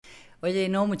Oye,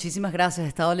 no, muchísimas gracias. He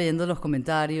estado leyendo los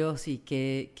comentarios y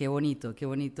qué bonito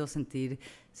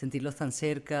sentirlos tan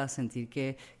cerca, sentir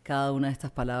que cada una de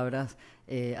estas palabras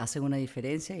hacen una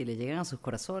diferencia y le llegan a sus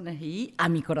corazones y a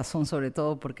mi corazón sobre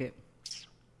todo, porque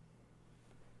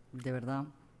de verdad,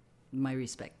 my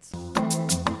respects.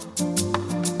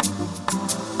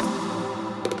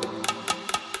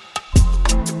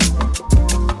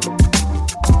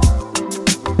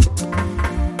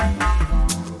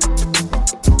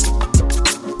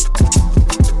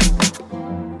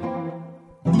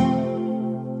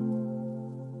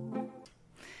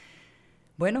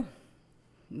 Bueno,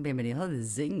 bienvenidos a The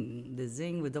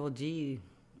Zing with Double G.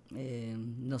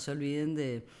 No se olviden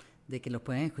de que los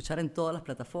pueden escuchar en todas las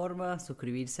plataformas,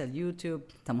 suscribirse al YouTube.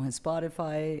 Estamos en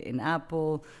Spotify, en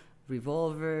Apple,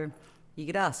 Revolver. Y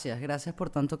gracias por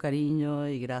tanto cariño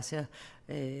y gracias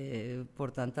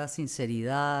por tanta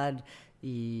sinceridad.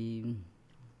 Y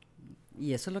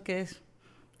eso es lo que es.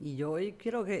 Y yo hoy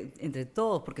quiero que entre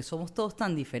todos, porque somos todos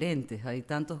tan diferentes, hay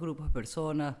tantos grupos de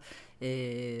personas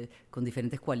con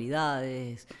diferentes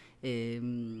cualidades,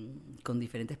 con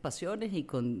diferentes pasiones y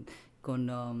con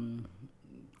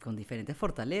diferentes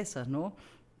fortalezas, ¿no?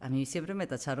 A mí siempre me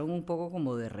tacharon un poco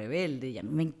como de rebelde y a mí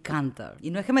me encanta.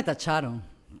 Y no es que me tacharon,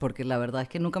 porque la verdad es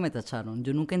que nunca me tacharon.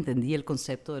 Yo nunca entendí el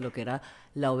concepto de lo que era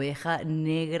la oveja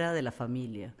negra de la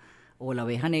familia o la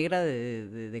oveja negra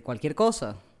de cualquier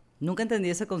cosa. Nunca entendí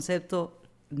ese concepto,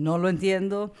 no lo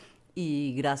entiendo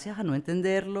y gracias a no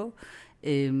entenderlo,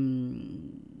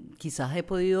 quizás he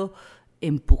podido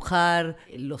empujar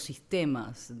los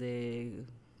sistemas de...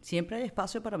 Siempre hay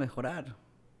espacio para mejorar,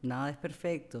 nada es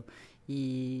perfecto,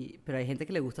 pero hay gente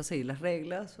que le gusta seguir las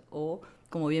reglas o,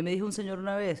 como bien me dijo un señor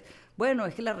una vez, bueno,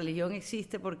 es que la religión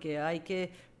existe porque hay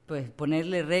que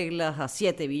ponerle reglas a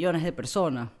 7 billones de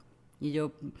personas. Y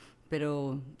yo...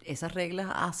 Pero esas reglas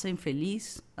hacen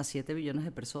feliz a 7 billones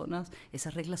de personas,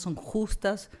 esas reglas son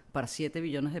justas para 7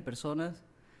 billones de personas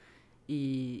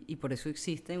y por eso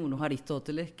existen unos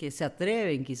Aristóteles que se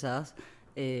atreven quizás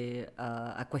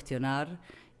a cuestionar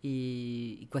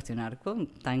y cuestionar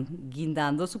están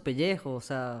guindando su pellejo, o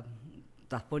sea,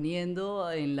 estás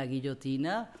poniendo en la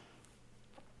guillotina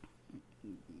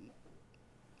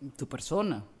tu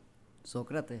persona.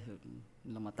 Sócrates,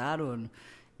 lo mataron,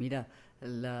 mira...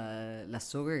 Las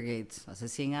suffragettes, hace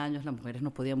 100 años las mujeres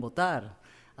no podían votar,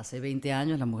 hace 20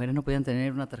 años las mujeres no podían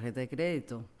tener una tarjeta de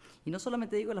crédito. Y no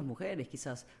solamente digo las mujeres,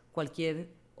 quizás cualquier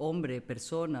hombre,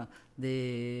 persona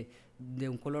de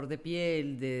un color de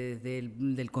piel,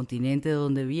 del continente de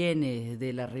donde vienes,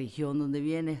 de la religión donde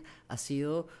vienes, ha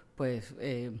sido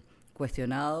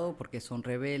cuestionado porque son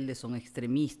rebeldes, son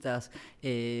extremistas,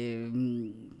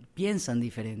 piensan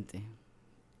diferente.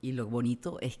 Y lo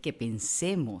bonito es que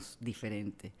pensemos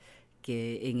diferente,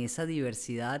 que en esa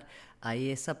diversidad hay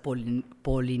esa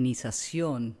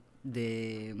polinización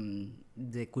de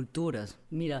culturas.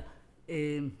 Mira,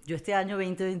 yo este año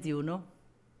 2021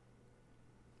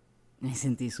 me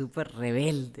sentí súper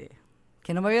rebelde,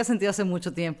 que no me había sentido hace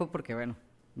mucho tiempo porque, bueno,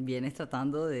 vienes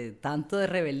tratando de tanto de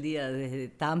rebeldía desde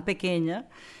tan pequeña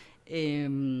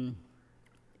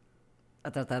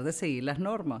a tratar de seguir las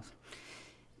normas.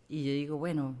 Y yo digo,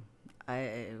 bueno,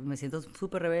 me siento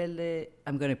súper rebelde.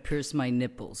 I'm going to pierce my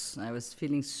nipples. I was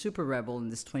feeling super rebel in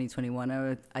this 2021.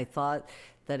 I thought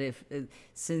that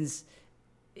since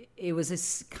it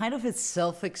was kind of a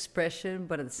self-expression,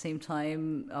 but at the same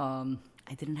time,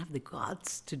 I didn't have the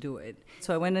guts to do it.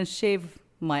 So I went and shaved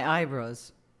my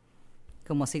eyebrows.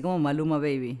 Así como Maluma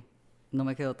Baby. No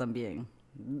me quedó tan bien.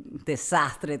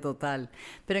 Desastre total,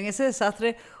 pero en ese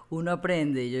desastre uno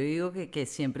aprende. Yo digo que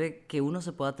siempre que uno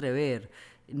se pueda atrever,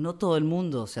 no todo el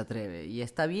mundo se atreve y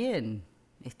está bien,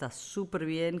 está súper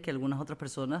bien que algunas otras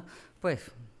personas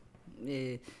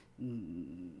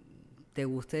te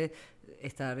guste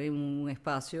estar en un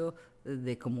espacio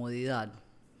de comodidad.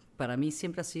 Para mí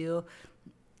siempre ha sido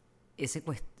ese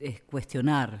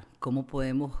cuestionar cómo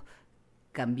podemos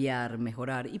cambiar,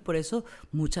 mejorar, y por eso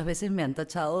muchas veces me han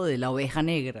tachado de la oveja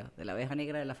negra de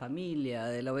la familia,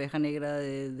 de la oveja negra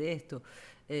de esto.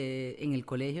 En el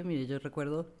colegio, mire, yo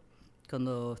recuerdo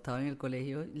cuando estaba en el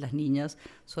colegio, las niñas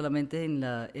solamente en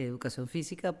la educación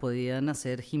física podían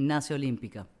hacer gimnasia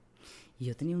olímpica, y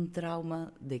yo tenía un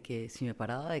trauma de que si me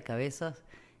paraba de cabezas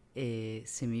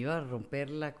se me iba a romper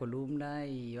la columna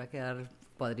y iba a quedar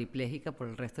cuadriplégica por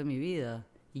el resto de mi vida.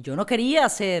 Y yo no quería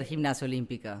hacer gimnasia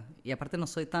olímpica. Y aparte no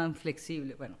soy tan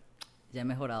flexible. Bueno, ya he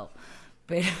mejorado.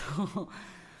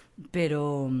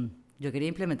 Pero yo quería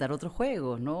implementar otros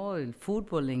juegos, ¿no? El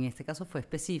fútbol en este caso fue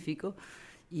específico.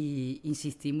 Y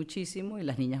insistí muchísimo y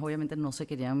las niñas obviamente no se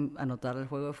querían anotar al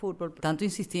juego de fútbol. Tanto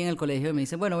insistí en el colegio y me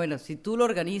dicen, bueno, si tú lo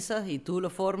organizas y tú lo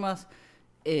formas,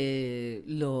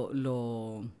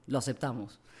 lo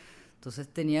aceptamos. Entonces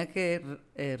tenía que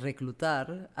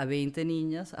reclutar a 20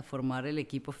 niñas a formar el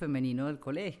equipo femenino del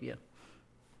colegio.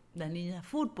 Las niñas,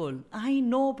 fútbol. Ay,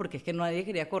 no, porque es que nadie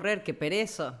quería correr, qué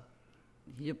pereza.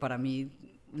 Y para mí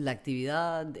la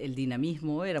actividad, el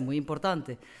dinamismo era muy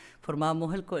importante.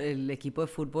 Formábamos el equipo de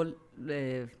fútbol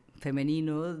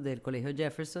femenino del colegio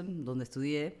Jefferson, donde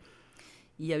estudié,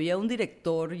 y había un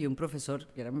director y un profesor,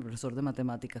 que era mi profesor de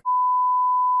matemáticas,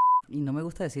 y no me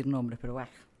gusta decir nombres, pero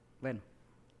bueno.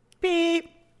 ¡Pip!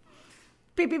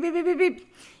 ¡Pip, pip, pip, pip, pip!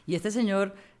 Y este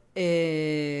señor,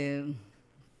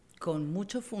 con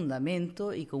mucho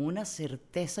fundamento y con una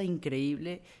certeza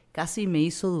increíble, casi me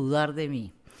hizo dudar de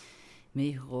mí. Me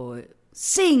dijo,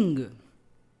 ¡Sing!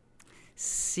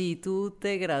 Si tú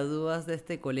te gradúas de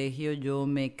este colegio, yo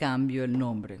me cambio el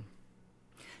nombre.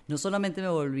 No solamente me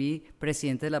volví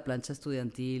presidente de la plancha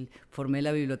estudiantil, formé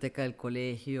la biblioteca del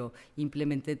colegio,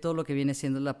 implementé todo lo que viene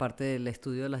siendo la parte del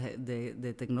estudio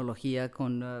de tecnología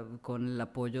con el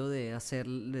apoyo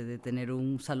de tener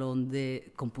un salón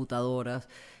de computadoras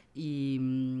y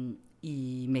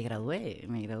me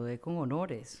gradué con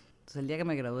honores. Entonces el día que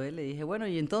me gradué le dije, bueno,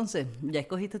 y entonces, ¿ya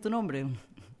escogiste tu nombre?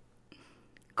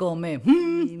 Come.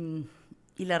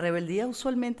 Y la rebeldía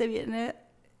usualmente viene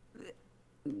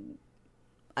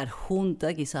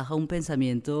adjunta quizás a un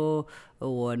pensamiento o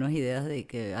buenas ideas de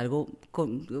que algo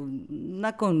con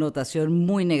una connotación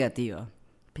muy negativa.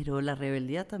 Pero la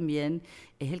rebeldía también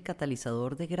es el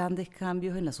catalizador de grandes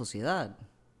cambios en la sociedad.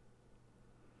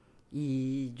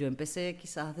 Y yo empecé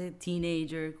quizás de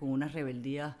teenager con una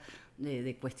rebeldía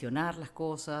de cuestionar las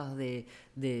cosas, de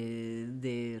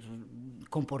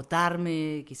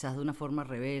comportarme quizás de una forma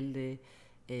rebelde,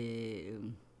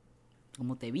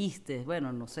 cómo te vistes,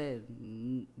 bueno, no sé,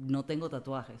 no tengo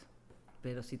tatuajes,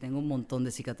 pero sí tengo un montón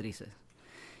de cicatrices.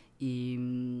 Y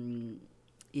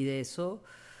de eso,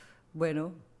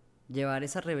 bueno, llevar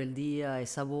esa rebeldía,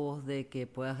 esa voz de que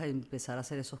puedas empezar a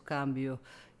hacer esos cambios,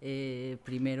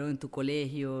 primero en tu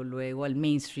colegio, luego al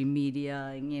mainstream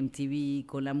media, en MTV,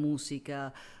 con la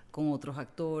música, con otros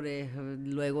actores,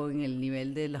 luego en el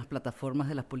nivel de las plataformas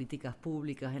de las políticas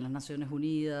públicas en las Naciones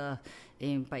Unidas,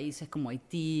 en países como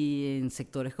Haití, en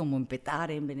sectores como en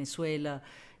Petare, en Venezuela,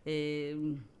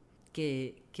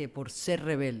 que por ser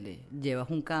rebelde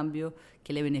llevas un cambio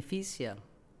que le beneficia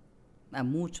a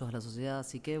muchos, a la sociedad.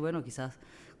 Así que, bueno, quizás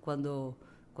cuando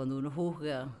uno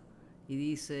juzga y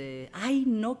dice, ¡ay,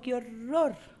 no, qué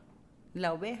horror!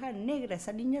 La oveja negra,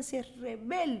 esa niña sí es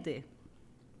rebelde.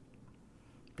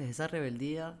 Pues esa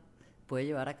rebeldía puede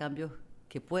llevar a cambios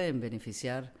que pueden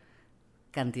beneficiar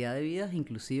cantidad de vidas,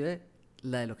 inclusive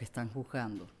la de los que están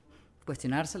juzgando.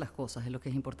 Cuestionarse las cosas es lo que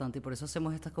es importante y por eso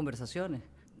hacemos estas conversaciones.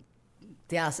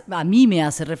 A mí me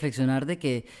hace reflexionar de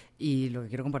que, y lo que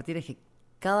quiero compartir es que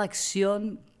cada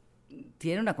acción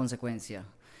tiene una consecuencia.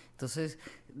 Entonces,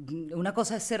 una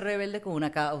cosa es ser rebelde con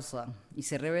una causa y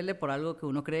ser rebelde por algo que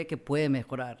uno cree que puede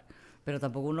mejorar. Pero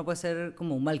tampoco uno puede ser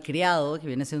como un malcriado que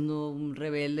viene siendo un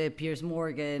rebelde de Piers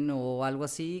Morgan o algo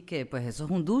así, que pues eso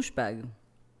es un douchebag.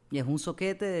 Y es un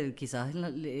soquete, quizás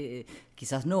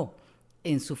no,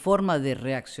 en su forma de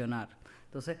reaccionar.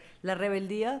 Entonces, la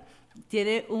rebeldía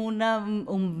tiene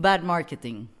un bad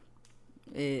marketing.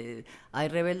 Hay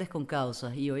rebeldes con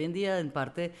causas y hoy en día en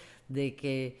parte de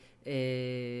que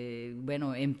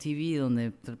MTV,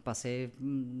 donde pasé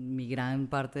mi gran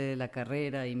parte de la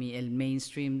carrera y el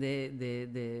mainstream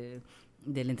del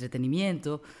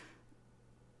entretenimiento,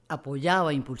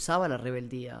 apoyaba, impulsaba la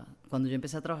rebeldía. Cuando yo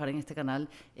empecé a trabajar en este canal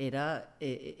era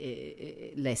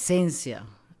la esencia,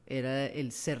 era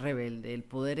el ser rebelde, el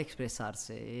poder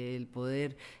expresarse, el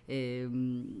poder,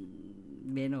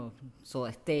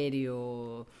 Soda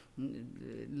Stereo,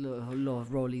 los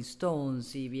Rolling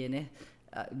Stones, y vienes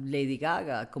Lady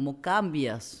Gaga, cómo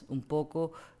cambias un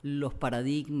poco los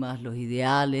paradigmas, los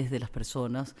ideales de las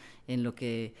personas en lo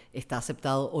que está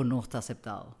aceptado o no está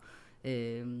aceptado.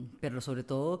 Pero sobre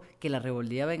todo que la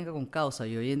rebeldía venga con causa,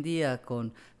 y hoy en día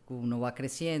uno va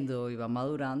creciendo y va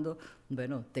madurando,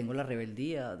 tengo la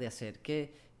rebeldía de hacer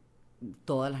que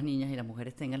todas las niñas y las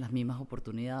mujeres tengan las mismas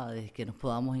oportunidades, que nos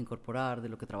podamos incorporar, de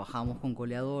lo que trabajamos con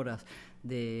Goleadoras,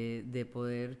 de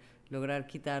poder lograr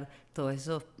quitar todos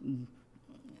esos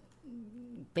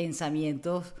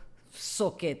pensamientos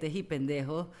soquetes y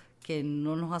pendejos que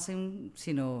no nos hacen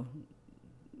sino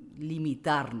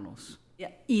limitarnos.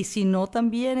 Y si no,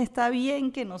 también está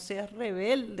bien que no seas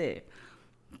rebelde,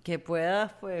 que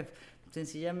puedas pues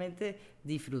sencillamente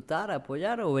disfrutar,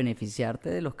 apoyar o beneficiarte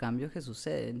de los cambios que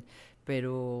suceden.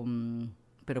 Pero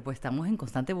pues estamos en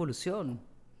constante evolución.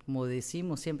 Como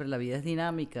decimos siempre, la vida es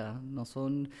dinámica.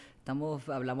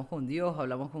 Hablamos con Dios,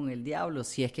 hablamos con el diablo,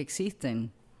 si es que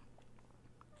existen.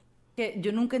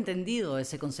 Yo nunca he entendido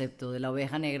ese concepto de la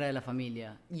oveja negra de la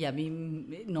familia. Y a mí,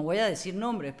 no voy a decir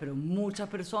nombres, pero muchas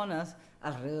personas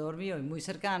alrededor mío y muy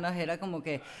cercanas era como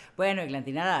que, bueno,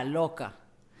 Eglantina era la loca,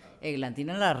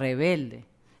 Eglantina era la rebelde,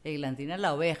 Eglantina era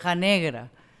la oveja negra.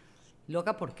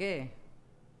 ¿Loca por qué?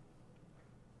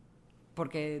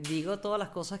 Porque digo todas las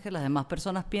cosas que las demás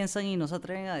personas piensan y no se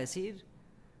atreven a decir.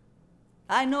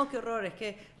 Ay, no, qué horror, es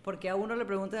que, porque a uno le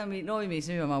preguntan a mí, no, y me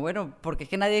dice mi mamá, bueno, porque es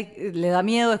que nadie le da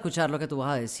miedo escuchar lo que tú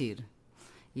vas a decir.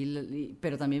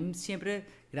 Pero también siempre,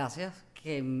 gracias,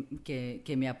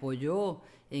 que me apoyó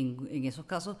en esos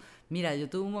casos. Mira, yo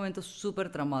tuve un momento súper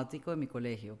traumático en mi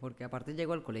colegio, porque aparte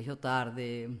llego al colegio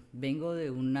tarde, vengo de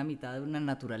una mitad de una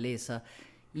naturaleza,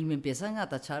 y me empiezan a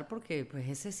tachar porque pues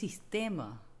ese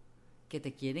sistema que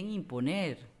te quieren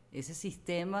imponer, ese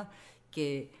sistema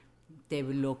que te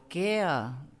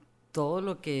bloquea todo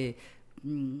lo que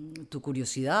tu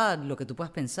curiosidad, lo que tú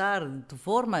puedas pensar, tu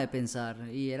forma de pensar,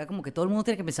 y era como que todo el mundo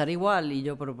tiene que pensar igual, y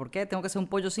yo, ¿pero por qué? Tengo que ser un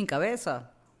pollo sin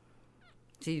cabeza.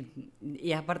 Sí,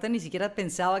 y aparte ni siquiera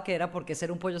pensaba que era porque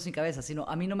ser un pollo sin cabeza, sino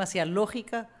a mí no me hacía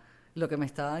lógica lo que me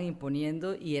estaban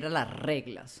imponiendo, y eran las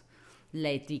reglas, la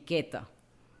etiqueta.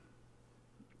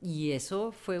 Y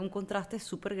eso fue un contraste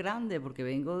súper grande, porque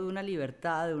vengo de una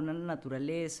libertad, de una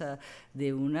naturaleza,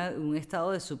 de un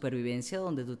estado de supervivencia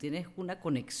donde tú tienes una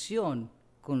conexión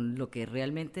con lo que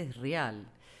realmente es real.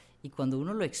 Y cuando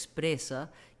uno lo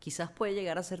expresa, quizás puede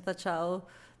llegar a ser tachado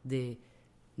de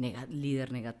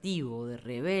líder negativo, de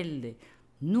rebelde.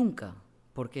 Nunca,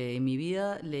 porque en mi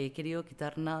vida le he querido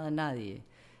quitar nada a nadie.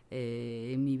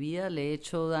 En mi vida le he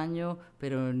hecho daño,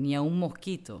 pero ni a un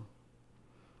mosquito.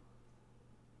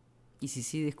 Y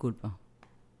sí, disculpa.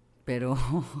 Pero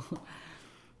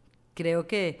creo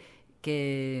que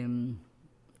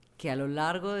a lo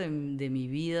largo de mi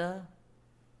vida,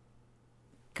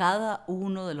 cada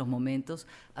uno de los momentos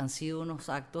han sido unos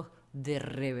actos de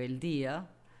rebeldía,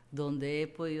 donde he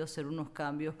podido hacer unos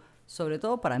cambios, sobre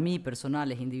todo para mí,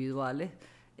 personales, individuales,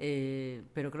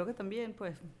 pero creo que también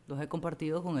pues los he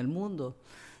compartido con el mundo.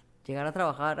 Llegar a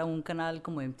trabajar a un canal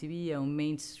como MTV, a un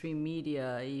mainstream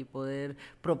media, y poder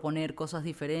proponer cosas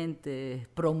diferentes,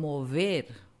 promover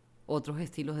otros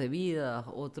estilos de vida,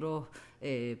 otros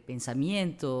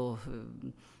pensamientos,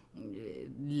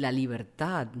 la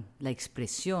libertad, la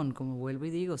expresión, como vuelvo y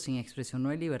digo, sin expresión no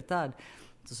hay libertad.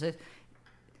 Entonces,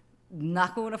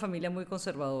 nazco en una familia muy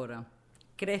conservadora.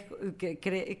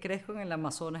 Crezco en el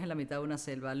Amazonas, en la mitad de una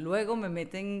selva. Luego me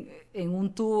meten en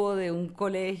un tubo de un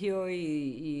colegio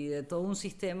y de todo un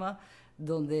sistema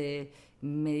donde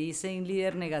me dicen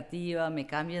líder negativa, me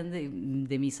cambian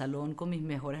de mi salón con mis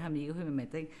mejores amigos y me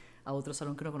meten a otro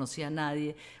salón que no conocía a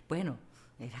nadie. Bueno,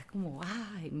 era como,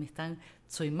 ay,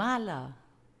 soy mala,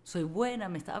 soy buena,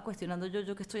 me estaba cuestionando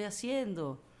yo qué estoy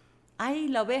haciendo. Ay,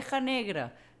 la oveja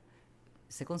negra.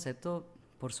 Ese concepto,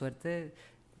 por suerte,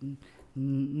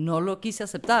 no lo quise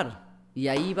aceptar, y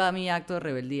ahí va mi acto de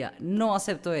rebeldía. No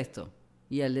acepto esto,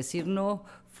 y al decir no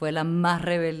fue la más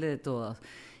rebelde de todas.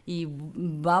 Y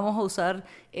vamos a usar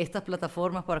estas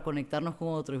plataformas para conectarnos con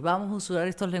otros, y vamos a usar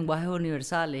estos lenguajes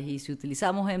universales, y si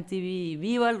utilizamos MTV,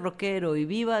 viva el rockero, y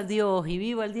viva Dios, y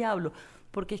viva el diablo,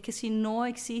 porque es que si no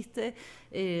existe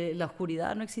la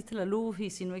oscuridad, no existe la luz, y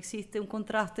si no existe un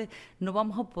contraste, no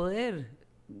vamos a poder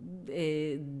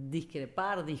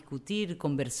discrepar, discutir,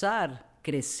 conversar,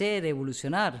 crecer,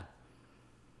 evolucionar.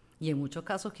 Y en muchos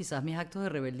casos quizás mis actos de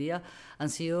rebeldía han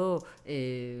sido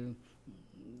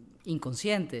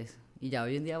inconscientes, y ya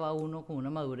hoy en día va uno con una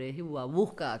madurez y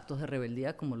busca actos de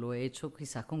rebeldía, como lo he hecho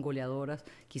quizás con Goleadoras,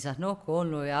 quizás no,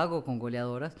 lo hago con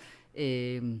Goleadoras,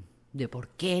 de por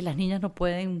qué las niñas no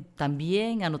pueden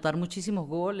también anotar muchísimos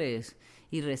goles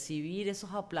y recibir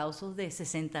esos aplausos de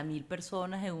 60.000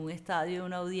 personas en un estadio, en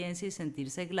una audiencia, y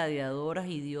sentirse gladiadoras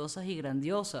y diosas y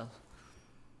grandiosas.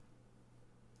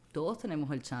 Todos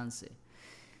tenemos el chance.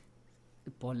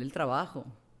 Ponle el trabajo.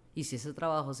 Y si ese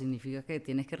trabajo significa que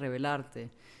tienes que rebelarte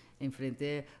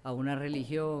enfrente a una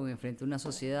religión, enfrente a una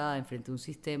sociedad, enfrente a un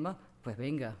sistema, pues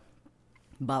venga,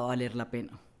 va a valer la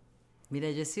pena.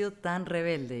 Mira, yo he sido tan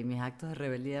rebelde, y mis actos de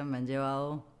rebeldía me han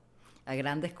llevado a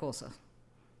grandes cosas.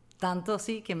 Tanto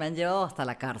así que me han llevado hasta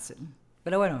la cárcel.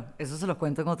 Pero bueno, eso se los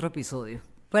cuento en otro episodio.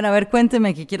 Bueno, a ver,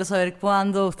 cuéntenme, que quiero saber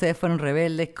cuándo ustedes fueron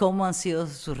rebeldes, cómo han sido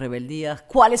sus rebeldías,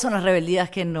 cuáles son las rebeldías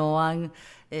que no han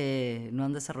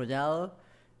desarrollado.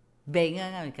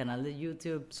 Vengan a mi canal de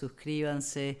YouTube,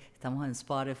 suscríbanse, estamos en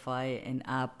Spotify, en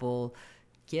Apple.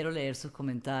 Quiero leer sus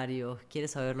comentarios, quiero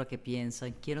saber lo que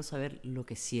piensan, quiero saber lo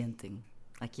que sienten.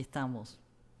 Aquí estamos,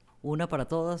 una para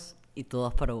todas y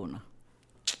todas para una.